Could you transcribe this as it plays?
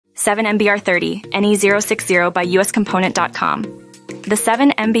7MBR30NE060 by uscomponent.com. The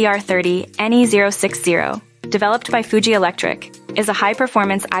 7MBR30NE060, developed by Fuji Electric, is a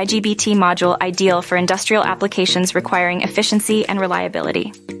high-performance IGBT module ideal for industrial applications requiring efficiency and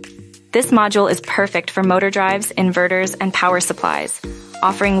reliability. This module is perfect for motor drives, inverters, and power supplies,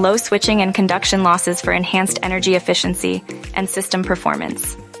 offering low switching and conduction losses for enhanced energy efficiency and system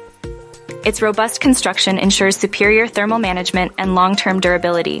performance. Its robust construction ensures superior thermal management and long-term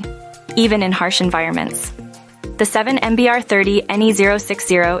durability, even in harsh environments. The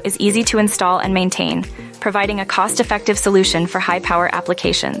 7MBR30NE060 is easy to install and maintain, providing a cost-effective solution for high-power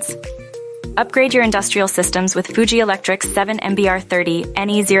applications. Upgrade your industrial systems with Fuji Electric's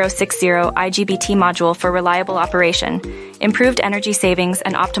 7MBR30NE060 IGBT module for reliable operation, improved energy savings,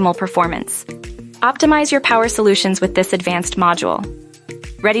 and optimal performance. Optimize your power solutions with this advanced module.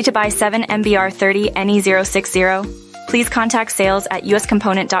 Ready to buy 7MBR30NE060? Please contact sales at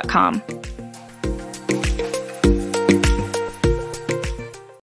uscomponent.com.